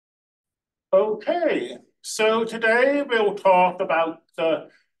Okay, so today we'll talk about the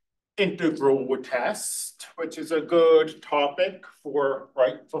integral test, which is a good topic for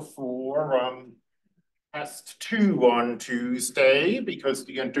right before test 2 on Tuesday, because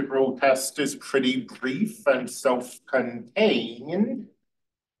the integral test is pretty brief and self-contained.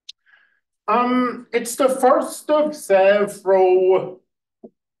 It's the first of several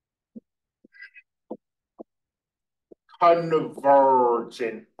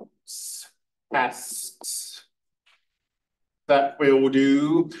convergence tests that we'll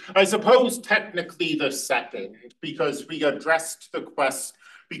do. I suppose technically the second, because we addressed the quest,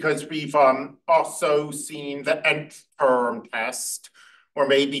 because we've also seen the nth term test, or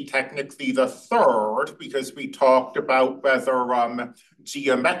maybe technically the third, because we talked about whether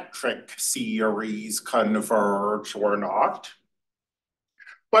geometric series converge or not.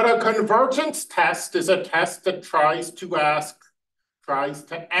 But a convergence test is a test that tries to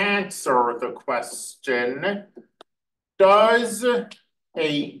answer the question, does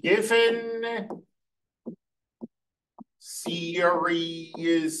a given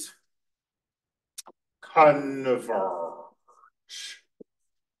series converge?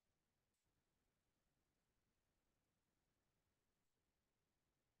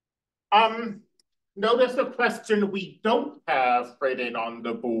 Notice a question we don't have written on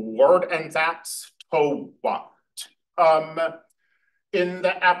the board, and that's to what? In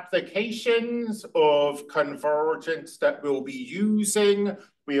the applications of convergence that we'll be using,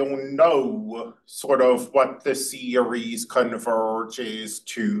 we'll know sort of what the series converges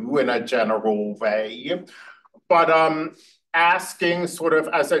to in a general way. But asking sort of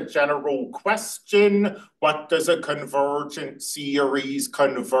as a general question, what does a convergent series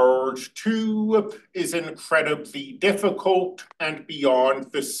converge to, is incredibly difficult and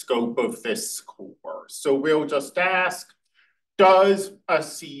beyond the scope of this course. So we'll just ask, does a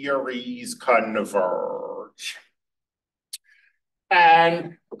series converge?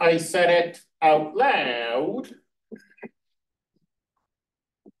 And I said it out loud.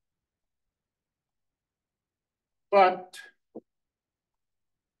 But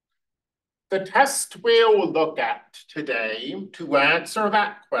the test we'll look at today to answer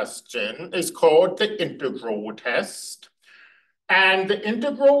that question is called the integral test. And the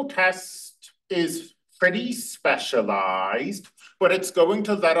integral test is pretty specialized, but it's going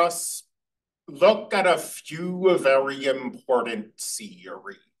to let us look at a few very important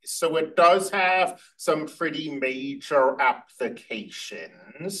series. So it does have some pretty major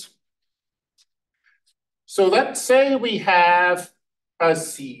applications. So let's say we have a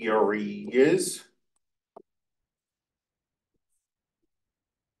series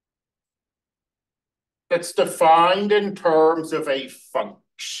that's defined in terms of a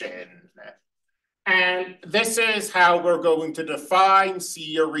function. And this is how we're going to define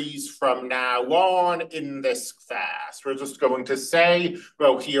series from now on in this class. We're just going to say,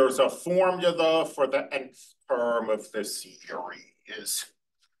 well, here's a formula for the nth term of the series.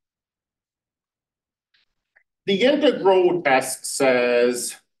 The integral test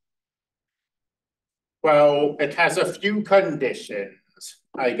says, well, it has a few conditions,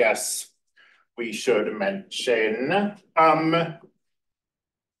 I guess we should mention.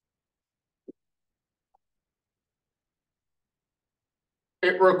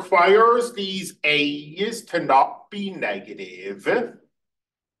 It requires these a's to not be negative.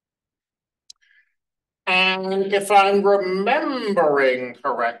 And if I'm remembering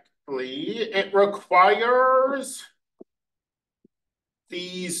correctly, it requires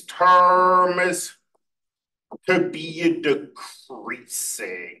these terms to be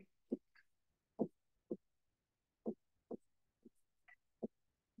decreasing.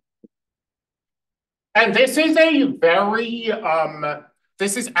 And this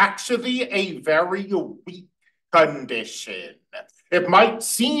is actually a very weak condition. It might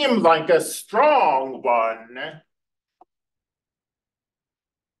seem like a strong one,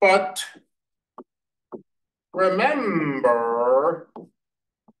 but remember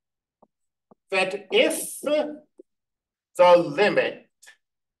that if the limit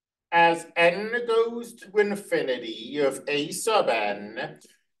as n goes to infinity of a sub n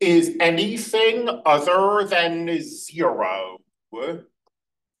is anything other than 0,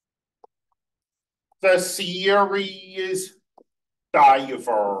 the series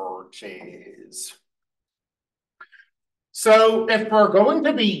diverges. So if we're going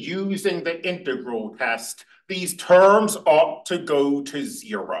to be using the integral test, these terms ought to go to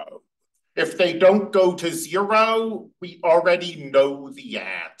 0. If they don't go to 0, we already know the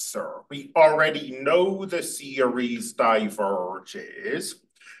answer. We already know the series diverges.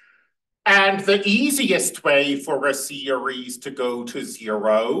 And the easiest way for a series to go to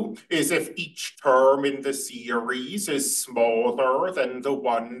zero is if each term in the series is smaller than the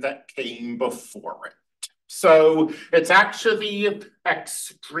one that came before it. So it's actually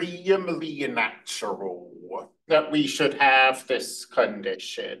extremely natural that we should have this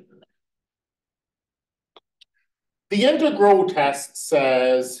condition. The integral test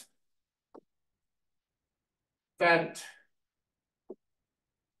says that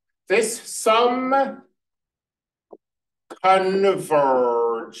this sum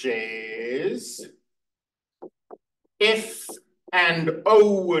converges if and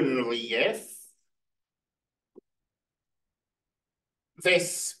only if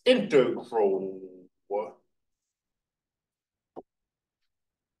this integral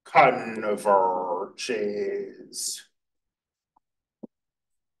converges.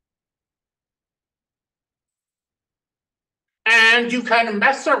 And you can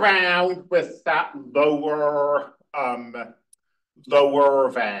mess around with that lower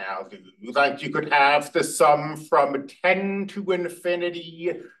value. Like you could have the sum from 10 to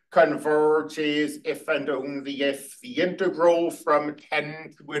infinity converges if and only if the integral from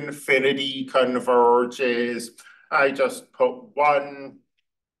 10 to infinity converges. I just put 1,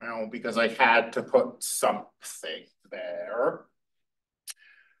 because I had to put something there.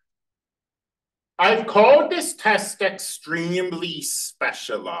 I've called this test extremely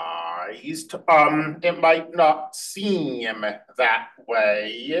specialized. It might not seem that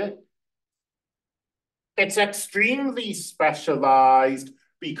way. It's extremely specialized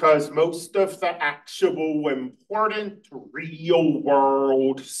because most of the actual important real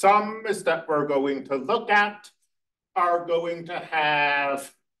world sums that we're going to look at are going to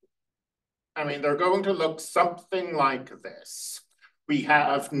have, they're going to look something like this. We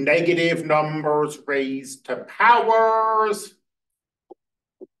have negative numbers raised to powers,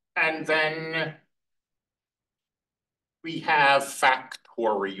 and then we have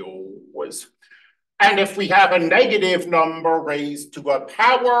factorials. And if we have a negative number raised to a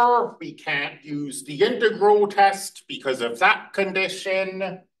power, we can't use the integral test because of that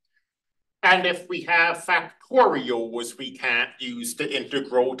condition. And if we have factorials, we can't use the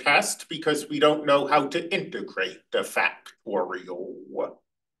integral test because we don't know how to integrate the factorial.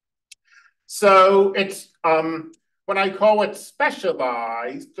 So it's, when I call it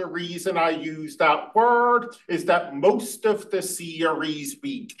specialized, the reason I use that word is that most of the series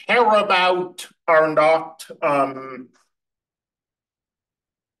we care about are not, I'm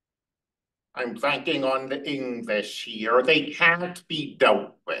blanking on the English here. They can't be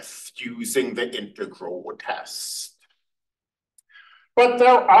dealt with using the integral test. But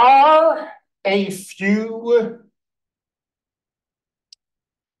there are a few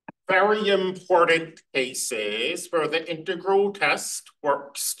very important cases where the integral test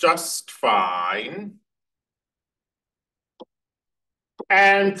works just fine.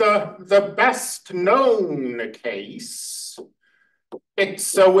 And the best known case, it's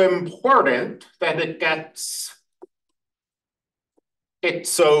so important that it gets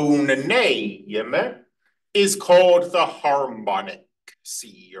its own name, is called the harmonic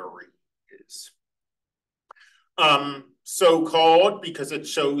series. So called because it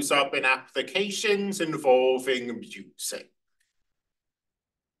shows up in applications involving music.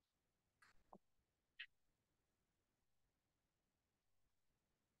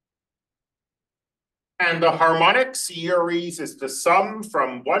 And the harmonic series is the sum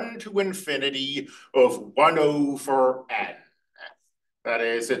from 1 to infinity of 1 over n. That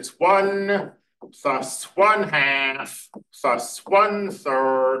is, it's 1 plus 1/2 plus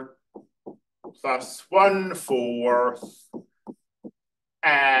 1/3 plus 1/4,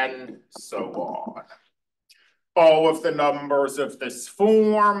 and so on. All of the numbers of this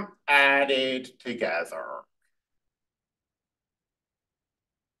form added together.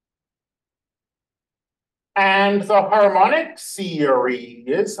 And the harmonic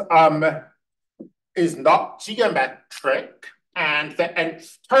series is not geometric, and the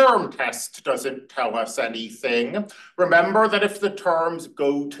nth term test doesn't tell us anything. Remember that if the terms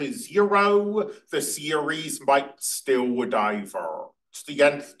go to 0, the series might still diverge. The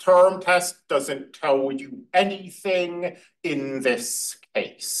nth term test doesn't tell you anything in this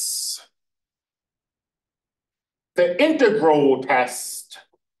case. The integral test,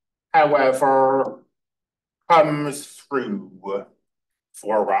 however, comes through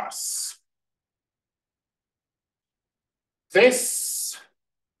for us. This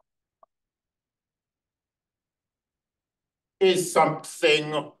is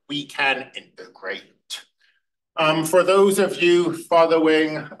something we can integrate. For those of you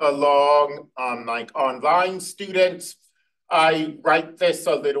following along, like online students, I write this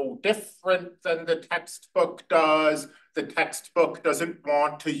a little different than the textbook does. The textbook doesn't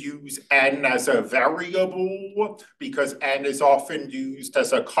want to use n as a variable because n is often used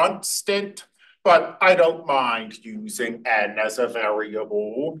as a constant, but I don't mind using n as a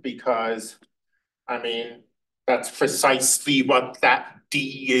variable because, I mean, that's precisely what that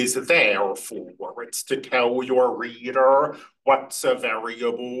D is there for. It's to tell your reader what's a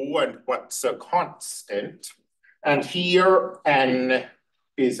variable and what's a constant. And here, n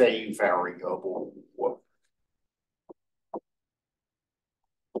is a variable.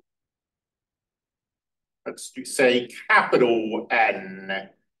 Let's say capital N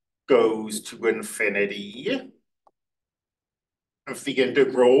goes to infinity of the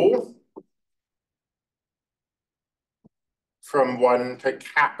integral from 1 to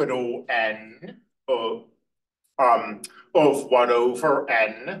capital N of 1 over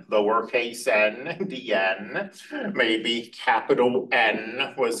n, lowercase n, dn. Maybe capital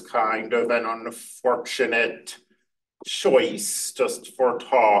N was kind of an unfortunate choice just for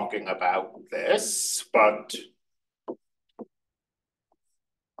talking about this, but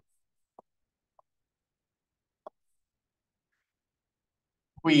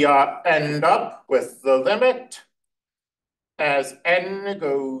we end up with the limit as n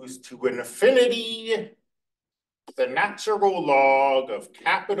goes to infinity, the natural log of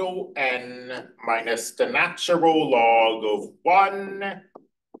capital N minus the natural log of 1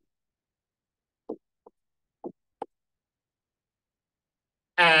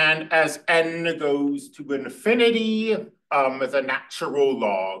 and as n goes to infinity, the natural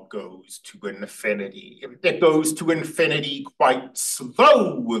log goes to infinity. It goes to infinity quite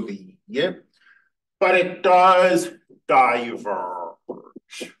slowly, but it does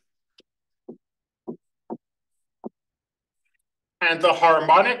diverge. And the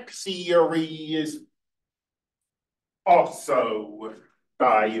harmonic series also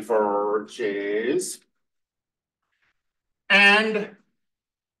diverges. And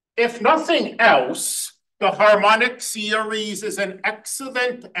if nothing else, the harmonic series is an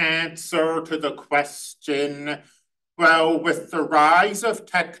excellent answer to the question, well, with the rise of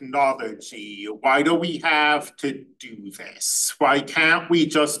technology, why do we have to do this? Why can't we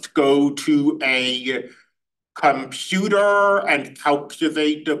just go to a computer and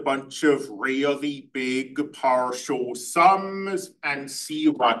calculate a bunch of really big partial sums and see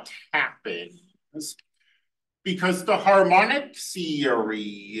what happens? Because the harmonic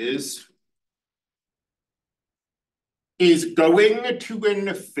series is going to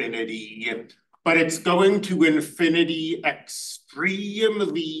infinity, but it's going to infinity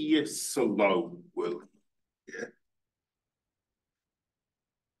extremely slowly.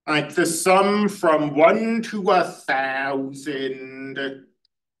 Like the sum from 1 to 1,000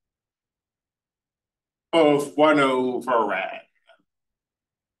 of 1 over n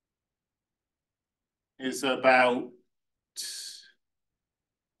is about,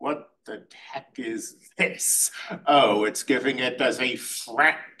 what the heck is this? Oh, it's giving it as a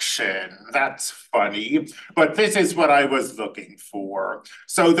fraction. That's funny, but this is what I was looking for.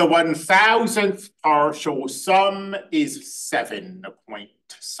 So the 1,000th partial sum is 7 point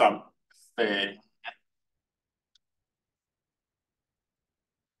something.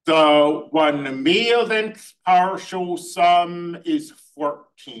 The 1,000,000th partial sum is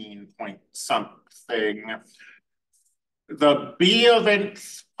 14 point something. The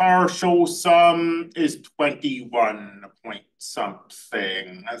billionth partial sum is 21 point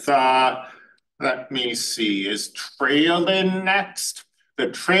something. Let me see, is trillionth next? The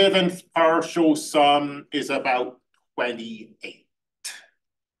trillionth partial sum is about 28.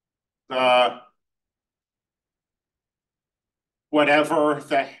 The whatever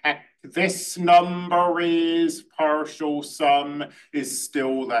the heck this number is, partial sum, is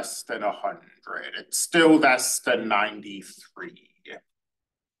still less than 100. It's still less than 93.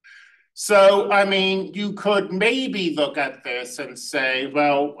 So, I mean, you could maybe look at this and say,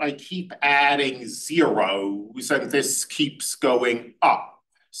 well, I keep adding zeros and this keeps going up.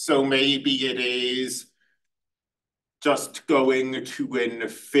 So maybe it is just going to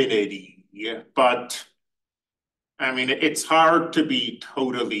infinity. But I mean, it's hard to be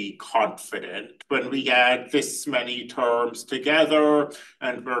totally confident when we add this many terms together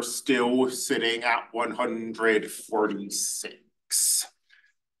and we're still sitting at 146.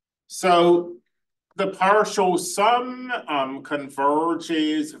 So the partial sum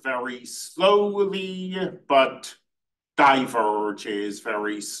converges very slowly, but diverges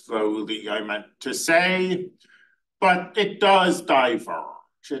very slowly, I meant to say. But it does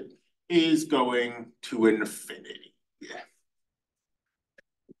diverge. It is going to infinity.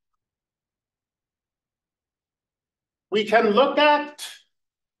 we can look at,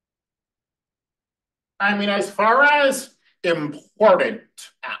 I mean, as far as important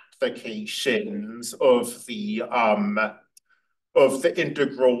applications of the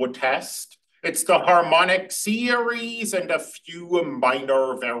integral test, it's the harmonic series and a few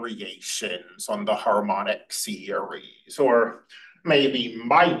minor variations on the harmonic series, or maybe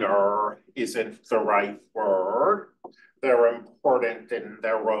minor isn't the right word. They're important in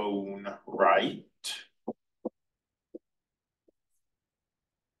their own right.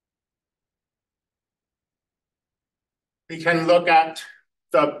 We can look at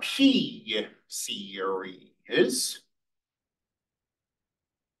the P series.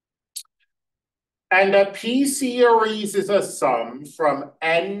 And a P series is a sum from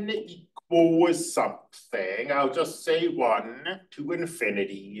n equals something, I'll just say 1 to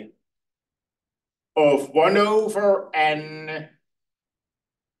infinity, of 1 over n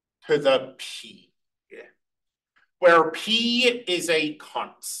to the P, where P is a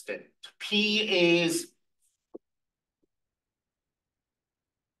constant. P is,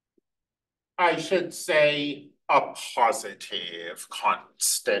 I should say, a positive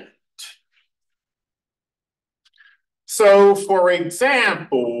constant. So, for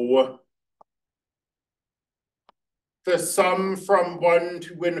example, the sum from 1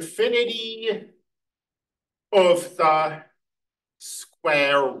 to infinity of the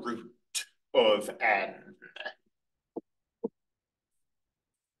square root of n.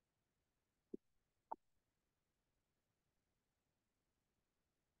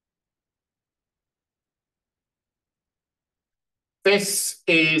 This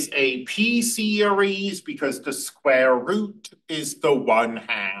is a P series because the square root is the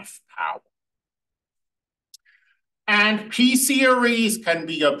 1/2 power. And P series can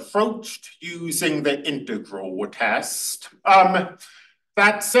be approached using the integral test.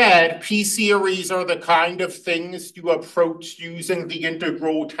 That said, P series are the kind of things you approach using the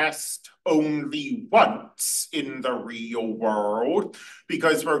integral test only once in the real world,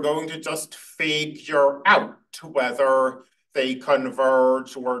 because we're going to just figure out whether they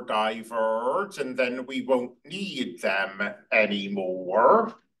converge or diverge, and then we won't need them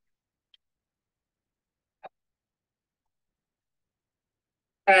anymore.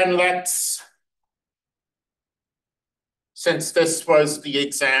 And since this was the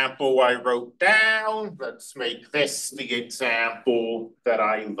example I wrote down, let's make this the example that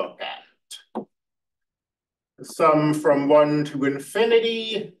I look at. The sum from 1 to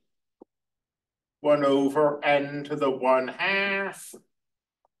infinity, 1 over n to the 1/2,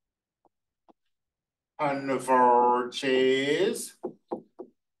 converges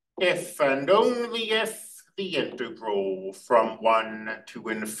if and only if the integral from 1 to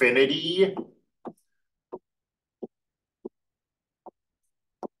infinity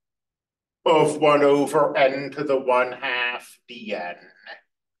of 1 over n to the 1/2 dn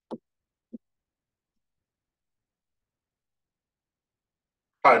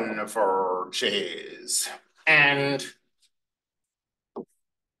converges. And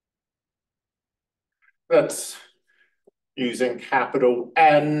that's using capital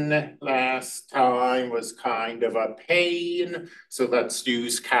N last time was kind of a pain. So let's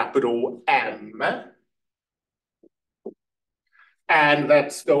use capital M. And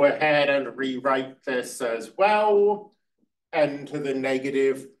let's go ahead and rewrite this as well. N to the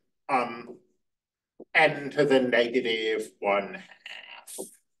negative 1/2.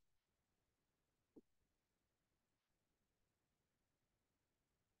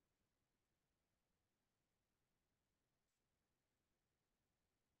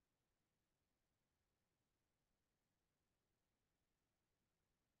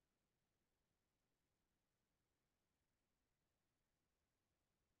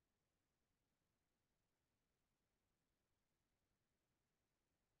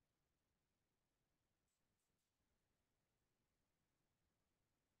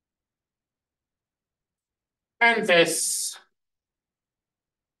 And this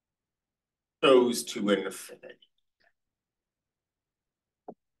goes to infinity.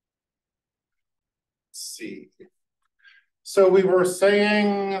 Let's see. So we were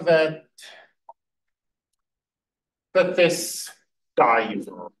saying that this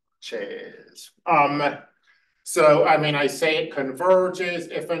diverges. So, I mean, I say it converges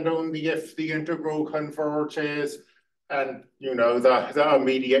if and only if the integral converges. And, you know, the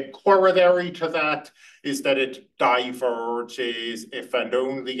immediate corollary to that is that it diverges if and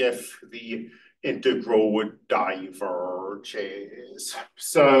only if the integral diverges.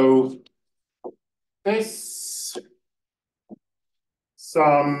 So this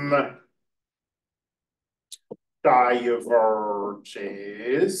sum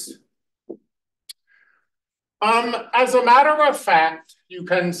diverges As a matter of fact, you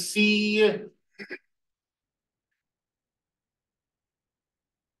can see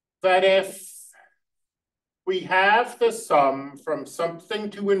that if we have the sum from something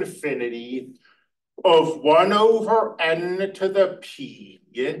to infinity of 1 over n to the p,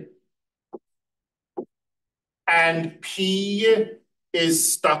 and p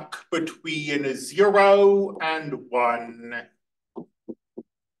is stuck between 0 and 1,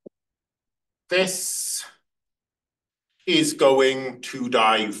 this is going to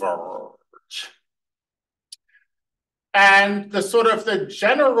diverge. And the sort of the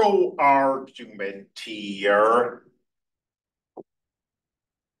general argument here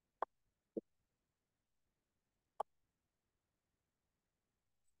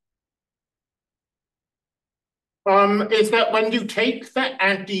is that when you take the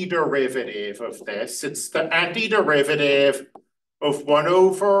antiderivative of this, it's the antiderivative of 1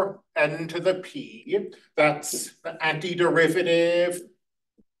 over n to the p. That's the antiderivative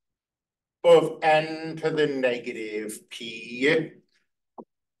of n to the negative p.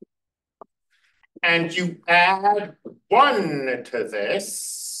 And you add 1 to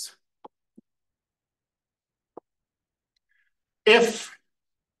this. If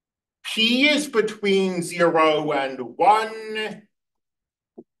p is between 0 and 1,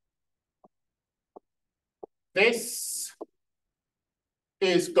 this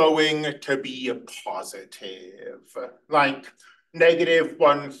is going to be positive, like negative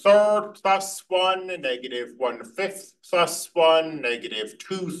 1/3 plus 1, negative 1/5 plus 1, negative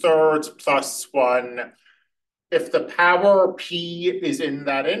 2/3 plus 1. If the power p is in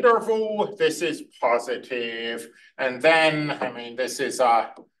that interval, this is positive. And then, I mean, this is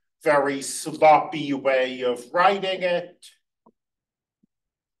a very sloppy way of writing it.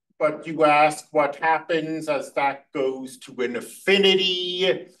 But you ask what happens as that goes to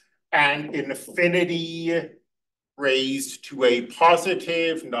infinity, and infinity raised to a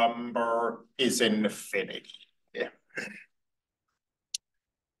positive number is infinity.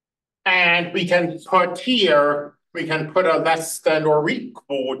 And we can put here, we can put a less than or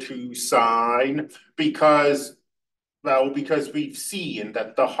equal to sign because, well, because we've seen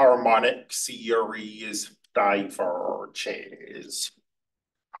that the harmonic series diverges.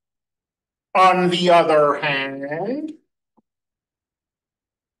 On the other hand,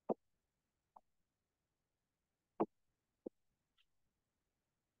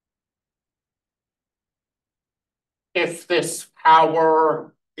 if this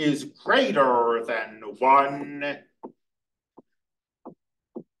power is greater than 1,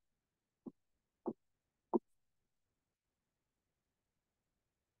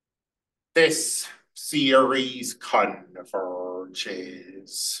 this series converges.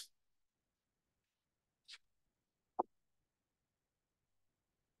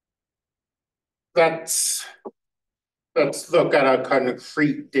 Let's look at a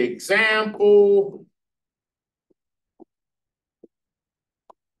concrete example.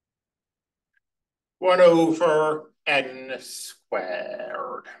 One over n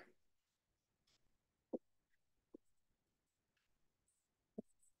squared.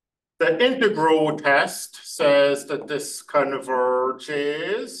 The integral test says that this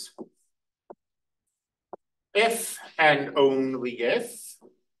converges if and only if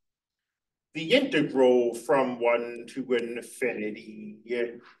the integral from 1 to infinity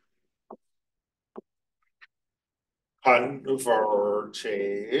converges.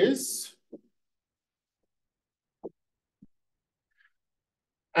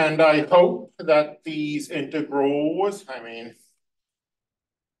 And I hope that these integrals, I mean,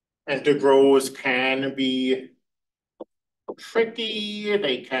 integrals can be tricky,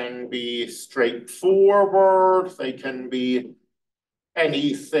 they can be straightforward, they can be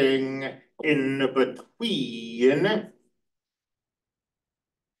anything in between.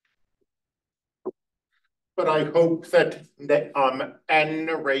 But I hope that n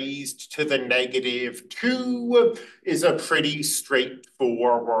raised to the -2 is a pretty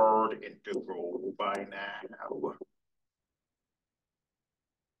straightforward integral by now.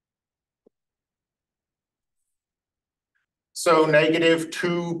 So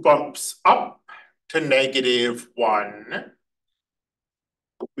 -2 bumps up to -1.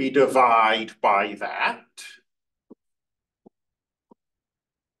 We divide by that.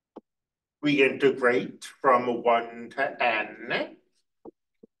 We integrate from 1 to n.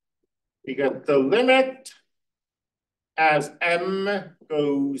 We get the limit as m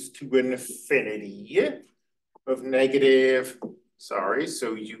goes to infinity of negative, sorry,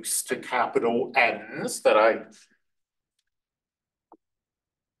 so used to capital N's that I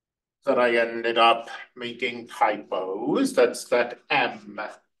ended up making typos. That's that m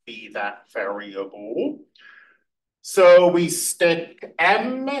be that variable. So we stick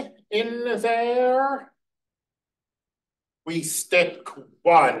M in there. We stick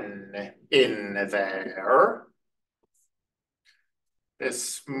 1 in there.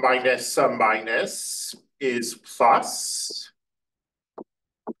 This minus a minus is plus.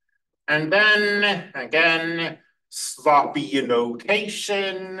 And then, again, sloppy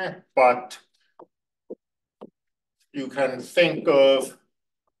notation, but you can think of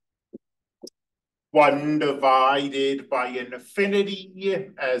 1 divided by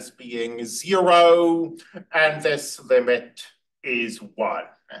infinity as being 0, and this limit is 1.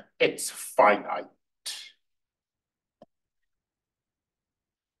 It's finite.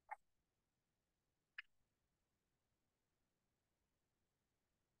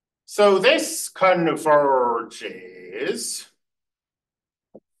 So this converges.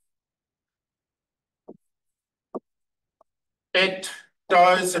 It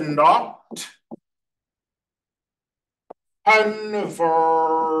does not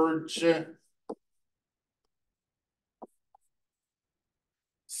converge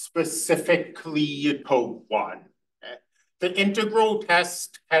specifically to 1. The integral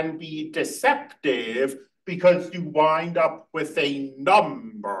test can be deceptive because you wind up with a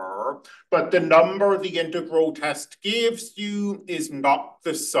number, but the number the integral test gives you is not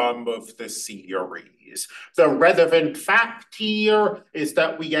the sum of the series. The relevant fact here is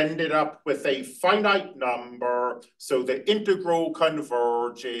that we ended up with a finite number, so the integral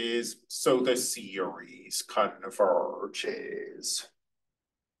converges, so the series converges.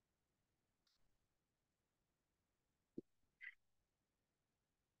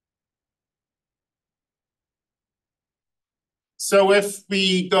 So if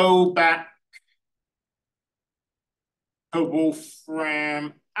we go back to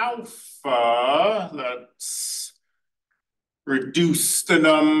Wolfram alpha, let's reduce the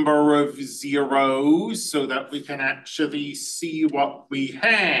number of zeros so that we can actually see what we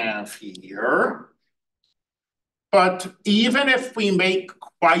have here. But even if we make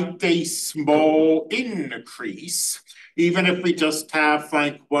quite a small increase, even if we just have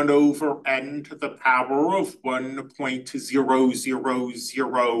like 1 over n to the power of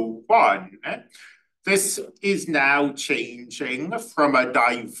 1.0001, this is now changing from a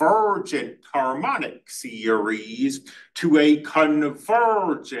divergent harmonic series to a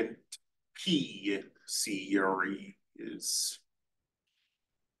convergent P series.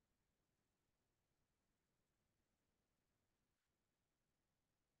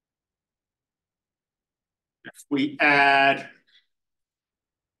 If we add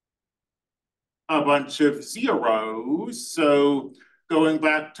a bunch of zeros, so going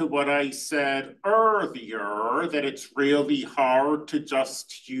back to what I said earlier, that it's really hard to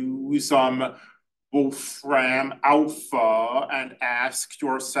just use Wolfram alpha and ask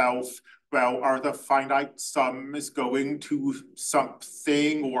yourself, well, are the finite sums going to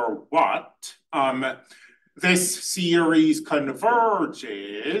something or what? This series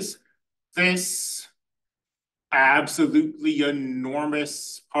converges. This absolutely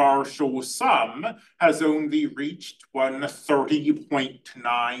enormous partial sum has only reached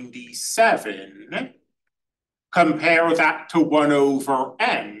 130.97. Compare that to 1 over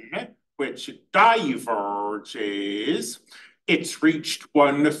n, which diverges. It's reached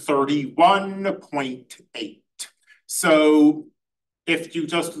 131.8. So if you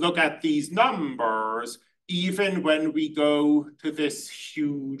just look at these numbers, even when we go to this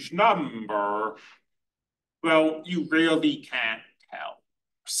huge number, well, you really can't tell.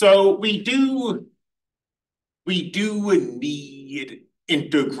 So we do need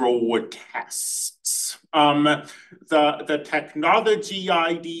integral tests. The technology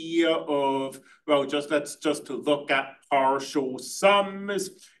idea of, well, let's just look at partial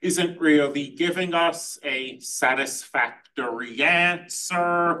sums isn't really giving us a satisfactory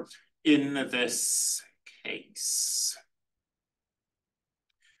answer in this case.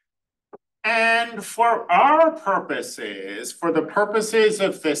 And for our purposes, for the purposes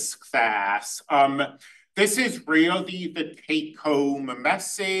of this class, this is really the take-home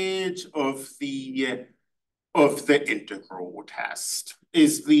message of the integral test,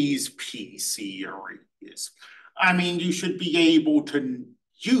 is these P series. I mean, you should be able to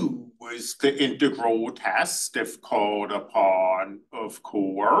use the integral test if called upon, of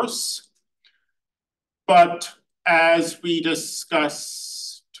course. But as we discussed,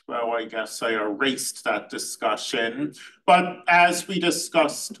 well, I guess I erased that discussion, but as we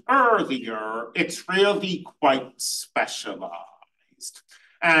discussed earlier, it's really quite specialized.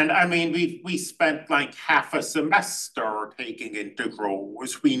 And I mean, we spent like half a semester taking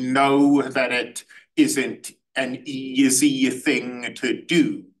integrals. We know that it isn't an easy thing to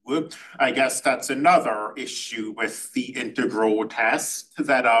do. I guess that's another issue with the integral test,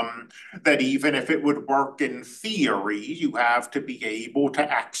 that even if it would work in theory, you have to be able to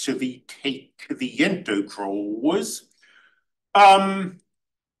actually take the integrals.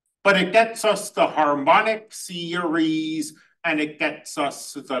 But it gets us the harmonic series and it gets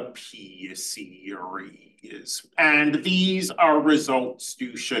us the P series. And these are results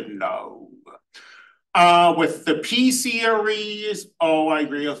you should know. With the P series, all I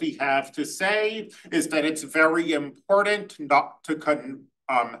really have to say is that it's very important not to conflate,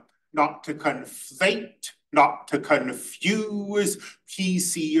 not to confuse P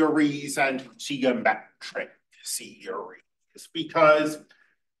series and geometric series, because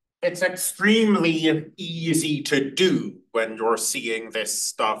it's extremely easy to do when you're seeing this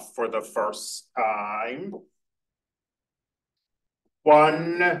stuff for the first time.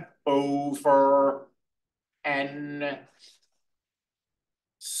 1/n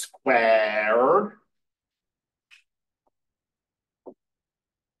squared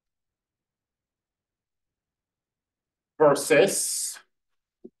versus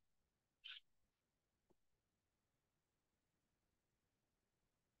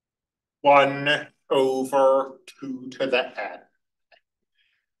 1/2n.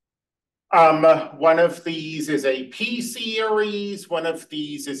 One of these is a P series, one of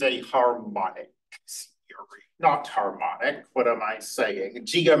these is a harmonic series. Not harmonic, what am I saying?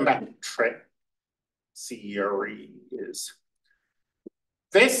 Geometric series.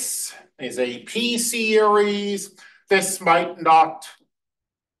 This is a P series. This might not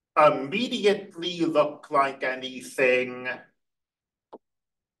immediately look like anything,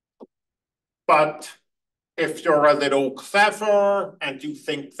 but if you're a little clever and you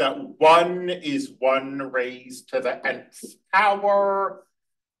think that 1 is 1 raised to the nth power,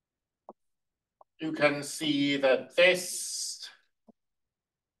 you can see that this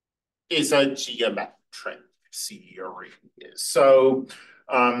is a geometric series. So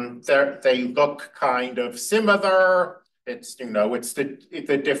they look kind of similar. It's, it's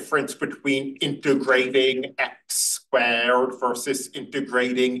the difference between integrating x squared versus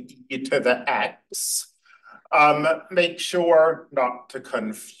integrating e to the x. Make sure not to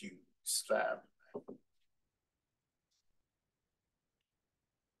confuse them.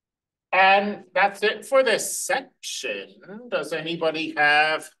 And that's it for this section. Does anybody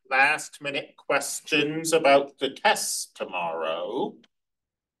have last minute questions about the test tomorrow?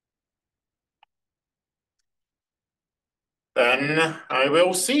 Then I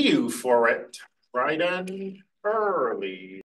will see you for it bright and early.